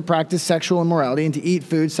servants to practice sexual immorality and to eat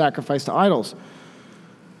food sacrificed to idols.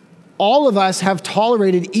 All of us have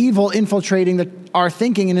tolerated evil infiltrating our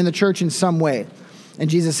thinking and in the church in some way. And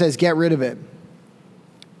Jesus says, get rid of it.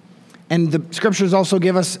 And the scriptures also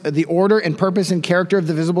give us the order and purpose and character of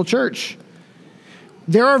the visible church.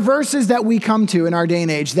 There are verses that we come to in our day and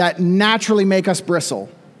age that naturally make us bristle.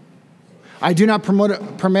 I do not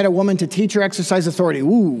permit a woman to teach or exercise authority.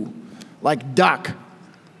 Ooh, like duck.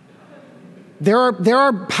 There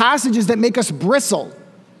are passages that make us bristle.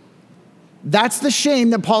 That's the shame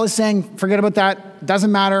that Paul is saying, forget about that.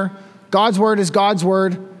 Doesn't matter. God's word is God's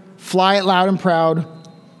word. Fly it loud and proud.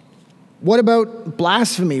 What about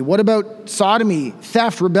blasphemy? What about sodomy,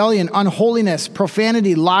 theft, rebellion, unholiness,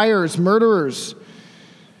 profanity, liars, murderers?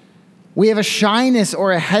 We have a shyness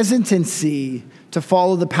or a hesitancy to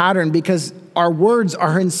follow the pattern because our words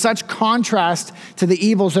are in such contrast to the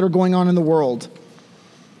evils that are going on in the world.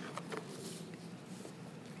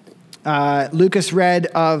 Lucas read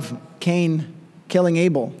of Cain killing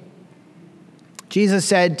Abel. Jesus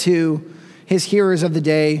said to his hearers of the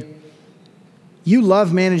day, you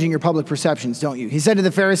love managing your public perceptions, don't you? He said to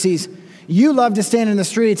the Pharisees, you love to stand in the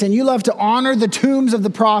streets and you love to honor the tombs of the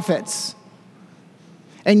prophets.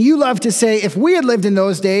 And you love to say, if we had lived in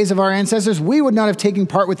those days of our ancestors, we would not have taken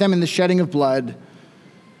part with them in the shedding of blood.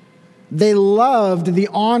 They loved the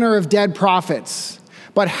honor of dead prophets.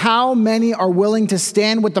 But how many are willing to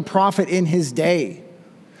stand with the prophet in his day?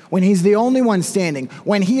 When he's the only one standing,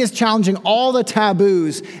 when he is challenging all the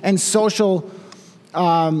taboos and social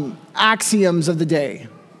axioms of the day.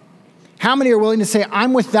 How many are willing to say,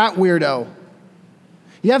 I'm with that weirdo?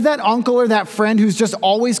 You have that uncle or that friend who's just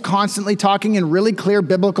always constantly talking in really clear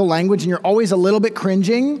biblical language and you're always a little bit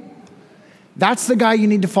cringing? That's the guy you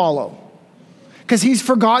need to follow because he's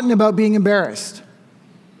forgotten about being embarrassed.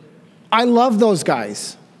 I love those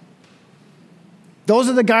guys. Those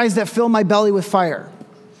are the guys that fill my belly with fire.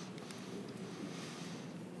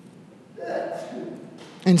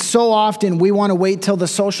 And so often we want to wait till the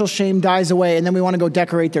social shame dies away and then we want to go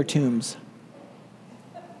decorate their tombs.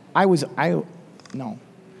 No.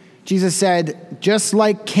 Jesus said, just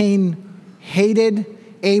like Cain hated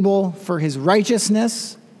Abel for his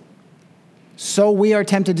righteousness, so we are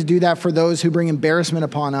tempted to do that for those who bring embarrassment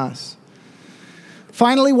upon us.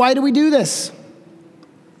 Finally, why do we do this?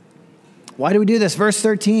 Why do we do this? Verse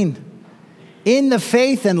 13. In the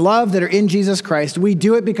faith and love that are in Jesus Christ, we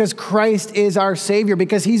do it because Christ is our Savior,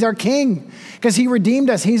 because he's our King, because he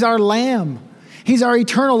redeemed us. He's our Lamb. He's our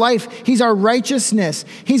eternal life. He's our righteousness.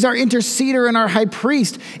 He's our interceder and our high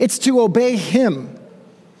priest. It's to obey him.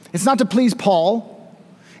 It's not to please Paul.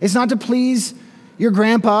 It's not to please your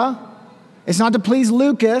grandpa. It's not to please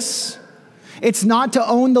Lucas. It's not to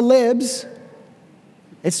own the libs.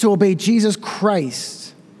 It's to obey Jesus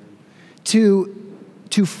Christ, to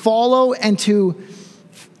follow and to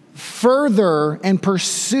further and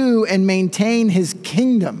pursue and maintain his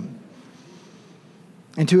kingdom,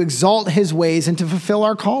 and to exalt his ways and to fulfill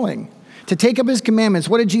our calling, to take up his commandments.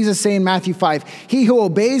 What did Jesus say in Matthew 5? He who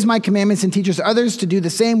obeys my commandments and teaches others to do the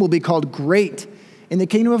same will be called great in the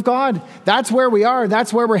kingdom of God. That's where we are.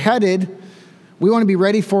 That's where we're headed. We want to be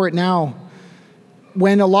ready for it now.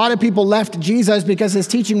 When a lot of people left Jesus because his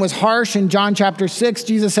teaching was harsh in John chapter 6,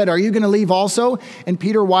 Jesus said, are you going to leave also? And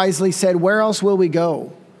Peter wisely said, where else will we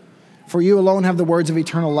go? For you alone have the words of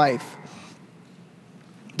eternal life.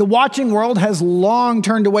 The watching world has long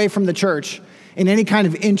turned away from the church in any kind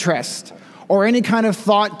of interest or any kind of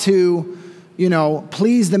thought to,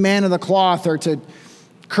 please the man of the cloth or to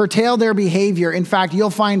curtail their behavior. In fact, you'll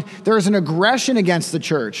find there is an aggression against the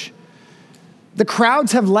church. The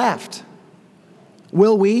crowds have left.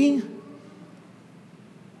 Will we?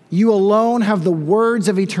 You alone have the words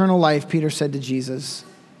of eternal life, Peter said to Jesus.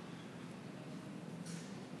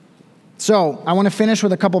 So, I want to finish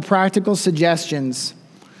with a couple practical suggestions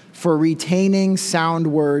for retaining sound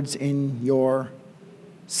words in your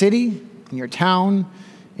city, in your town,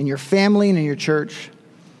 in your family, and in your church.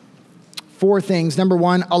 4 things. Number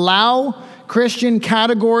 1, allow Christian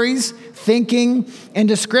categories, thinking, and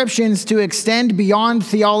descriptions to extend beyond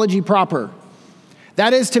theology proper.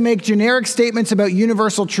 That is to make generic statements about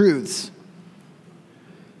universal truths.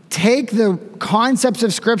 Take the concepts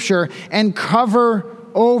of Scripture and cover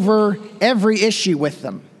over every issue with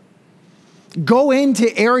them. Go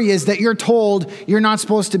into areas that you're told you're not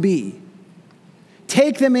supposed to be.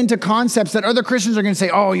 Take them into concepts that other Christians are going to say,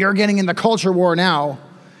 oh, you're getting in the culture war now.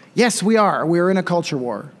 Yes, we are. We're in a culture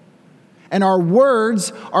war. And our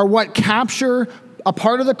words are what capture a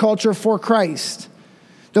part of the culture for Christ.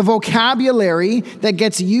 The vocabulary that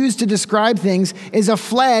gets used to describe things is a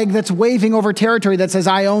flag that's waving over territory that says,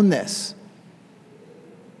 I own this.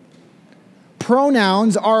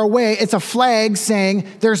 Pronouns are a way, it's a flag saying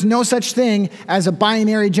there's no such thing as a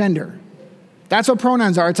binary gender. That's what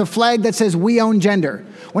pronouns are. It's a flag that says we own gender.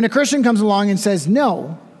 When a Christian comes along and says,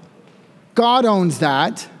 no, God owns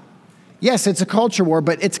that, yes, it's a culture war,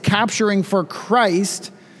 but it's capturing for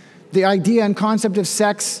Christ the idea and concept of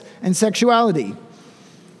sex and sexuality.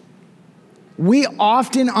 We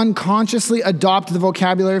often unconsciously adopt the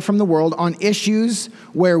vocabulary from the world on issues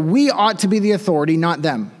where we ought to be the authority, not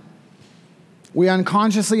them. We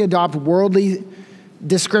unconsciously adopt worldly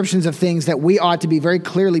descriptions of things that we ought to be very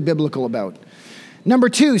clearly biblical about. Number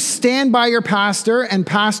 2, stand by your pastor, and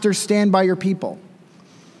pastors stand by your people.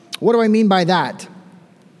 What do I mean by that?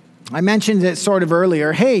 I mentioned it sort of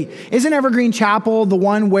earlier. Hey, isn't Evergreen Chapel the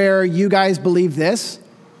one where you guys believe this?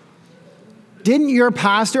 Didn't your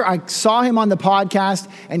pastor, I saw him on the podcast,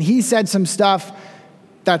 and he said some stuff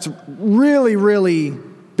that's really, really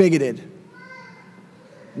bigoted.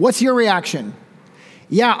 What's your reaction?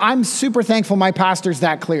 Yeah, I'm super thankful my pastor's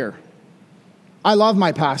that clear. I love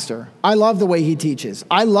my pastor. I love the way he teaches.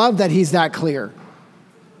 I love that he's that clear.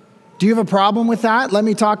 Do you have a problem with that? Let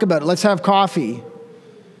me talk about it. Let's have coffee.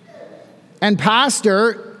 And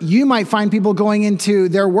pastor, you might find people going into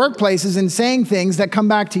their workplaces and saying things that come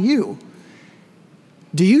back to you.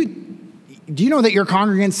 Do you know that your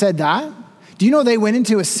congregant said that? Do you know they went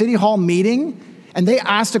into a city hall meeting and they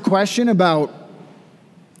asked a question about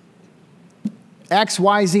X,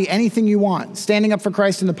 Y, Z, anything you want, standing up for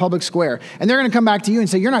Christ in the public square. And they're going to come back to you and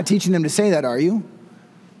say, you're not teaching them to say that, are you?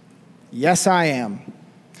 Yes, I am.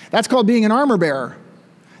 That's called being an armor bearer.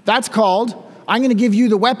 That's called, I'm going to give you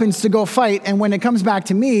the weapons to go fight, and when it comes back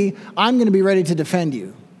to me, I'm going to be ready to defend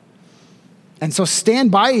you. And so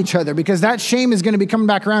stand by each other, because that shame is going to be coming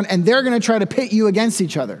back around, and they're going to try to pit you against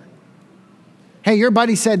each other. Hey, your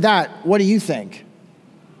buddy said that. What do you think?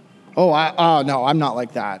 No, I'm not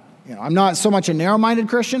like that. I'm not so much a narrow-minded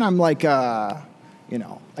Christian. I'm like, I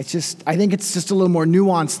think it's just a little more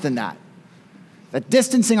nuanced than that. That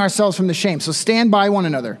distancing ourselves from the shame. So stand by one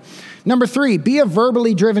another. Number 3, be a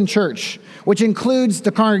verbally driven church, which includes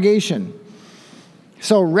the congregation.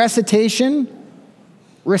 So recitation,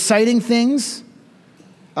 reciting things,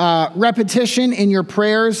 repetition in your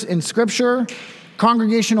prayers in Scripture,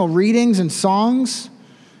 congregational readings and songs,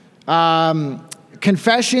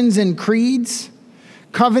 confessions and creeds,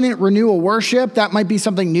 covenant renewal worship. That might be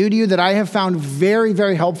something new to you that I have found very,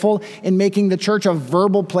 very helpful in making the church a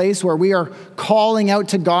verbal place where we are calling out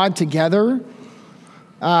to God together.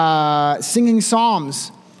 Singing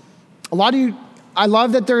psalms. A lot of you, I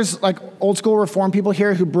love that there's like old school Reformed people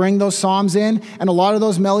here who bring those psalms in, and a lot of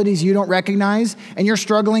those melodies you don't recognize, and you're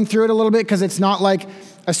struggling through it a little bit because it's not like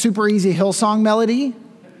a super easy Hillsong melody.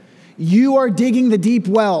 You are digging the deep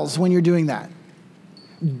wells when you're doing that.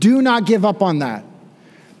 Do not give up on that.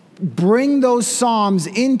 Bring those psalms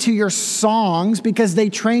into your songs because they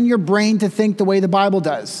train your brain to think the way the Bible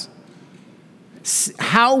does.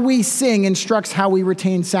 How we sing instructs how we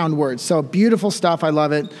retain sound words. So beautiful stuff. I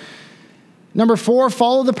love it. Number 4,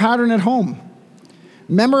 follow the pattern at home.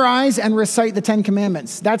 Memorize and recite the 10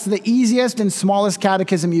 Commandments. That's the easiest and smallest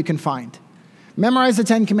catechism you can find. Memorize the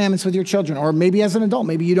 10 Commandments with your children, or maybe as an adult,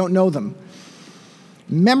 maybe you don't know them.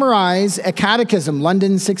 Memorize a catechism,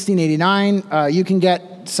 London 1689. You can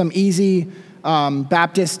get some easy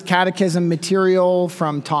Baptist catechism material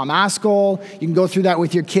from Tom Askell. You can go through that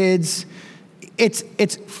with your kids.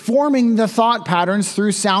 It's forming the thought patterns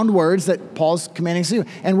through sound words that Paul's commanding us to do.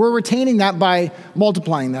 And we're retaining that by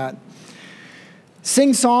multiplying that.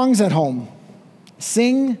 Sing songs at home.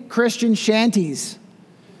 Sing Christian shanties.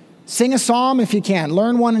 Sing a psalm if you can.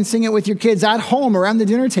 Learn one and sing it with your kids at home around the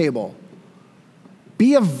dinner table.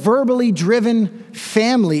 Be a verbally driven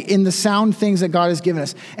family in the sound things that God has given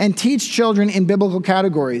us. And teach children in biblical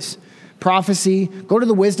categories. Prophecy. Go to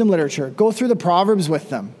the wisdom literature. Go through the Proverbs with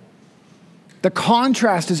them. The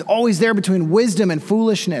contrast is always there between wisdom and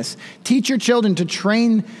foolishness. Teach your children to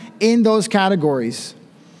train in those categories.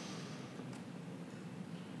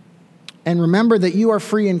 And remember that you are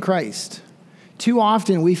free in Christ. Too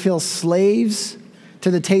often we feel slaves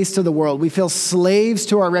to the taste of the world. We feel slaves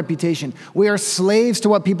to our reputation. We are slaves to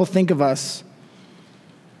what people think of us.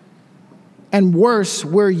 And worse,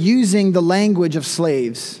 we're using the language of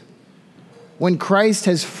slaves. When Christ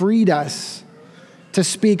has freed us to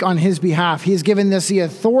speak on his behalf. He has given us the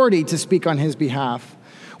authority to speak on his behalf.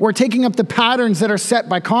 We're taking up the patterns that are set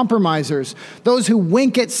by compromisers, those who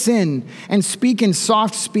wink at sin and speak in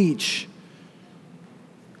soft speech.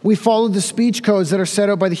 We follow the speech codes that are set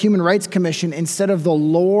out by the Human Rights Commission instead of the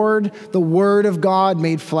Lord, the Word of God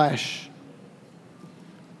made flesh.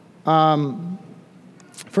 1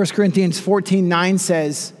 Corinthians 14:9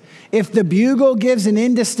 says, if the bugle gives an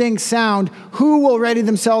indistinct sound, who will ready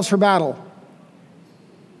themselves for battle?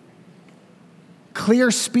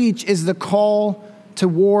 Clear speech is the call to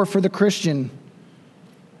war for the Christian.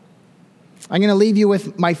 I'm going to leave you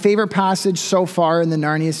with my favorite passage so far in the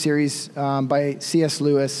Narnia series by C.S.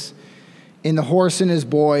 Lewis, in The Horse and His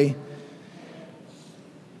Boy.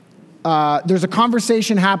 There's a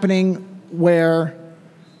conversation happening where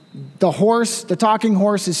the horse, the talking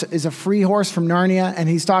horse, is a free horse from Narnia, and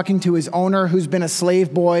he's talking to his owner, who's been a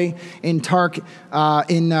slave boy in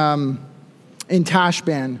Tashban.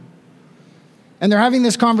 And they're having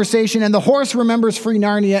this conversation, and the horse remembers free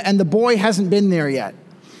Narnia, and the boy hasn't been there yet.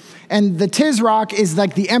 And the Tisroc is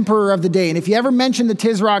like the emperor of the day. And if you ever mention the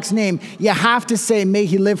Tisroc's name, you have to say, may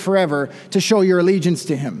he live forever, to show your allegiance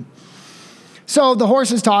to him. So the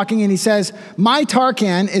horse is talking, and he says, my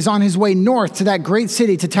Tarkan is on his way north to that great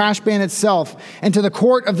city, to Tashban itself, and to the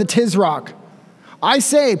court of the Tisroc. I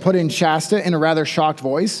say, put in Shasta in a rather shocked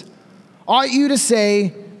voice, ought you to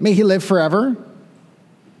say, may he live forever?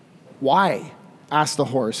 Why? Asked the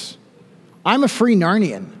horse. I'm a free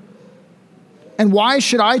Narnian. And why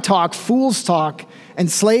should I talk fool's talk and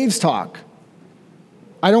slave's talk?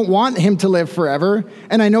 I don't want him to live forever,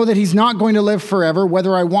 and I know that he's not going to live forever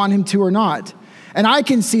whether I want him to or not. And I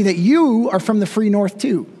can see that you are from the free north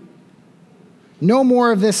too. No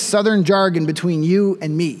more of this southern jargon between you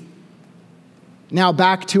and me. Now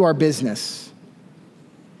back to our business.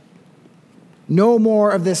 No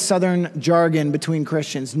more of this southern jargon between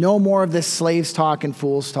Christians. No more of this slaves talk and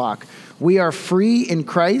fools talk. We are free in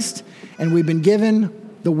Christ, and we've been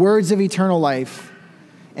given the words of eternal life,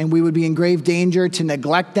 and we would be in grave danger to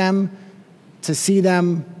neglect them, to see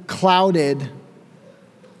them clouded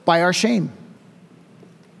by our shame.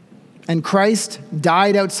 And Christ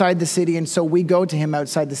died outside the city, and so we go to him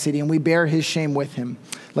outside the city, and we bear his shame with him.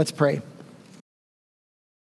 Let's pray.